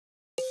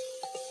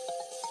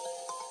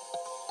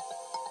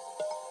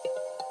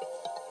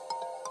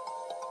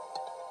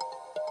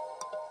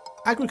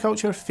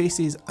Agriculture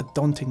faces a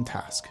daunting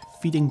task,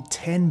 feeding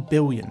 10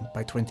 billion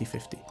by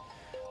 2050.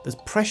 There's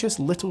precious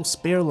little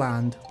spare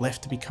land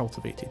left to be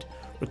cultivated,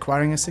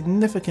 requiring a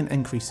significant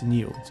increase in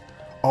yields,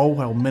 all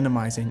while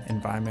minimising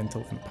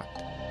environmental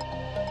impact.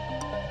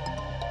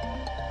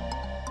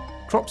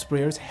 Crop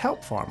sprayers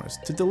help farmers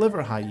to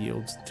deliver high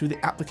yields through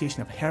the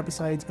application of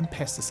herbicides and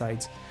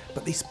pesticides,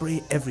 but they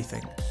spray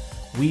everything: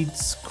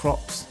 weeds,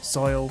 crops,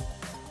 soil,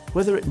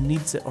 whether it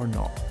needs it or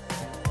not.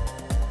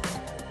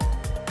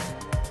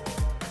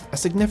 A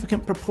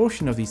significant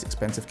proportion of these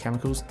expensive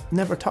chemicals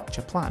never touch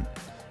a plant.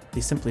 They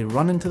simply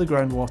run into the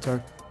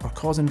groundwater or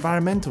cause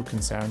environmental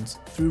concerns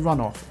through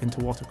runoff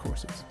into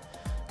watercourses.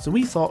 So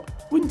we thought,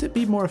 wouldn't it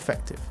be more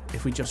effective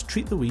if we just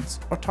treat the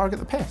weeds or target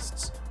the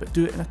pests, but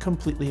do it in a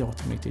completely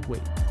automated way?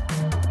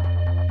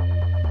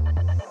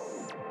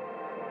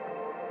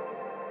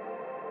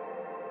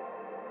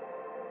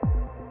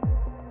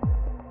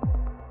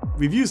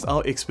 We've used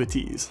our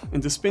expertise in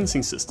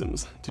dispensing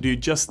systems to do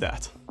just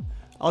that.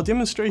 Our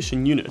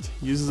demonstration unit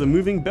uses a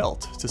moving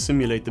belt to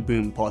simulate the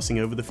boom passing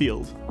over the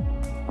field.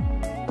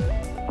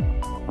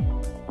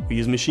 We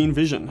use machine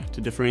vision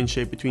to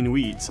differentiate between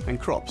weeds and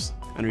crops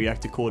and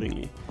react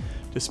accordingly,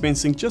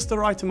 dispensing just the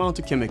right amount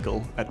of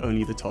chemical at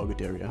only the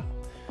target area.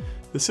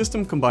 The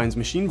system combines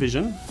machine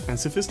vision and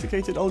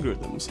sophisticated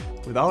algorithms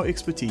with our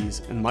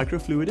expertise in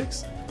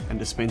microfluidics and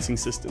dispensing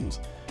systems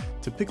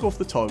to pick off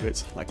the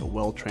targets like a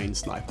well-trained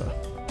sniper.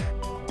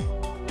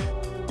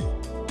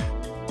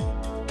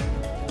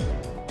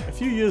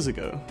 A few years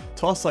ago,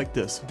 tasks like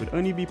this would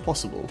only be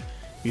possible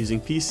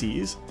using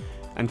PCs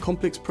and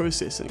complex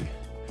processing,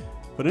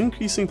 but an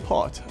increasing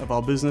part of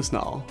our business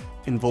now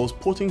involves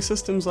porting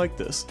systems like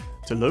this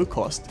to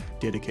low-cost,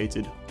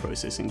 dedicated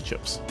processing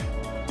chips.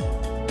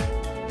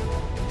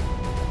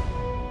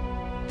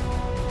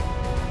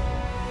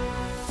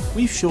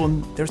 We've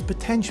shown there's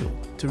potential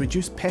to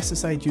reduce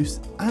pesticide use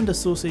and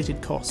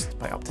associated costs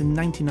by up to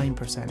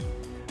 99%,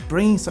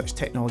 bringing such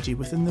technology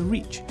within the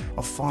reach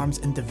of farms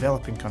in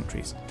developing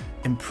countries,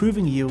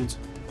 improving yields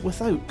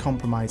without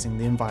compromising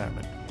the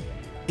environment.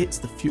 It's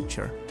the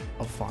future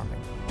of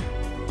farming.